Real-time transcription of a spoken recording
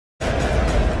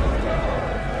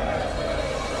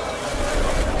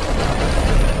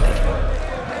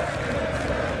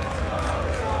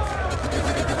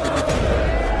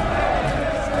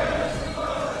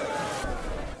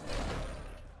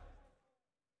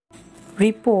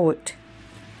Report: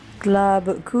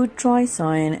 Club could try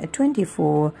sign a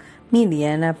 £24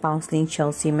 million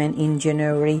Chelsea man in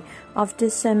January after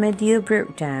summer deal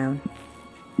broke down.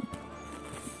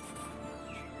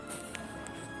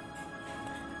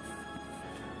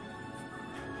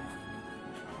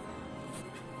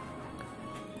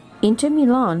 Inter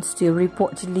Milan still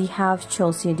reportedly have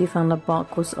Chelsea defender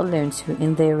Marcos Alonso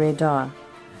in their radar,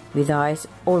 with eyes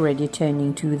already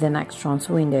turning to the next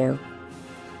transfer window.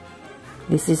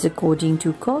 This is according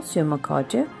to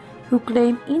Calciomercato, who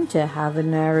claim Inter have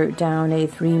narrowed down a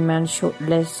three-man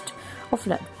shortlist of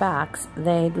left-backs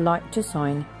they'd like to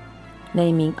sign,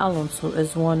 naming Alonso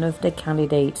as one of the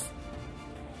candidates.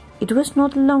 It was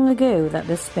not long ago that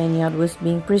the Spaniard was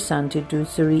being presented to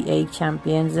Serie A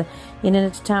champions in an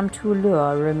attempt to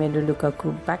lure Romelu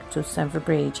Lukaku back to Stamford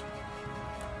Bridge.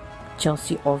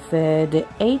 Chelsea offered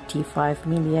 £85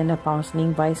 million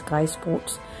linked by Sky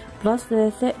Sports, plus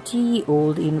the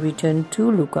 30-year-old in return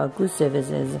to Lukaku's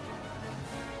services.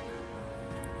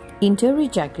 Inter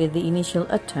rejected the initial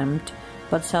attempt,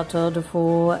 but settled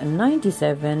for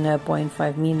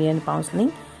 £97.5 million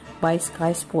linked by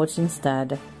Sky Sports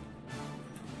instead.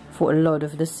 For a lot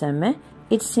of the summer,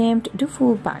 it seemed the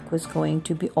fullback was going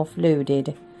to be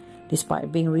offloaded,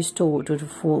 despite being restored to the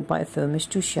fold by Thomas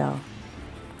Tuchel.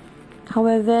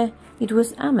 However, it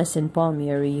was Emerson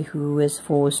Palmieri who was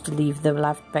forced to leave the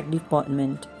left-back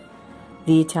department,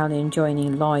 the Italian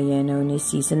joining Lyon on a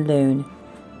season loan.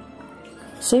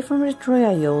 Safe from the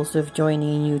trials of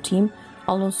joining a new team,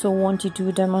 Alonso wanted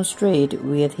to demonstrate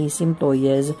with his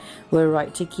employers were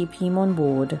right to keep him on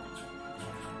board.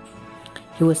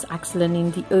 He was excellent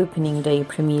in the opening day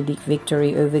Premier League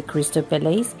victory over Crystal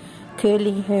Palace,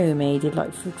 curling home a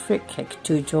delightful free kick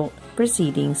to jolt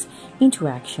proceedings into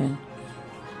action.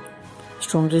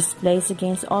 Strong displays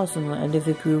against Arsenal and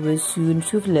Liverpool were soon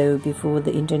to follow before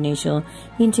the international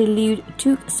interlude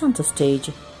took centre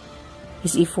stage.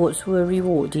 His efforts were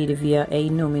rewarded via a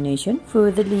nomination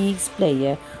for the league's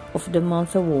Player of the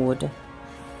Month award.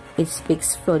 It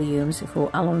speaks volumes for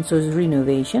Alonso's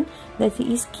renovation that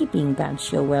he is keeping Ben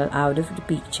Chilwell out of the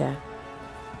picture.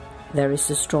 There is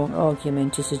a strong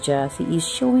argument to suggest he is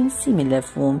showing similar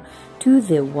form to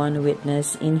the one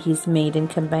witnessed in his maiden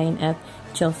campaign at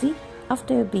Chelsea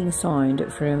after being signed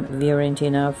from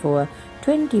Fiorentina for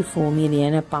 £24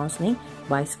 million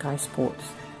by Sky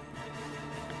Sports.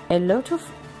 A lot of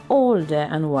older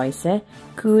and wiser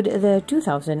could the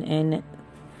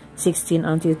 2016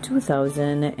 until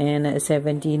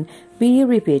 2017 be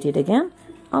repeated again?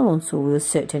 Alonso will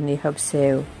certainly hope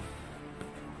so.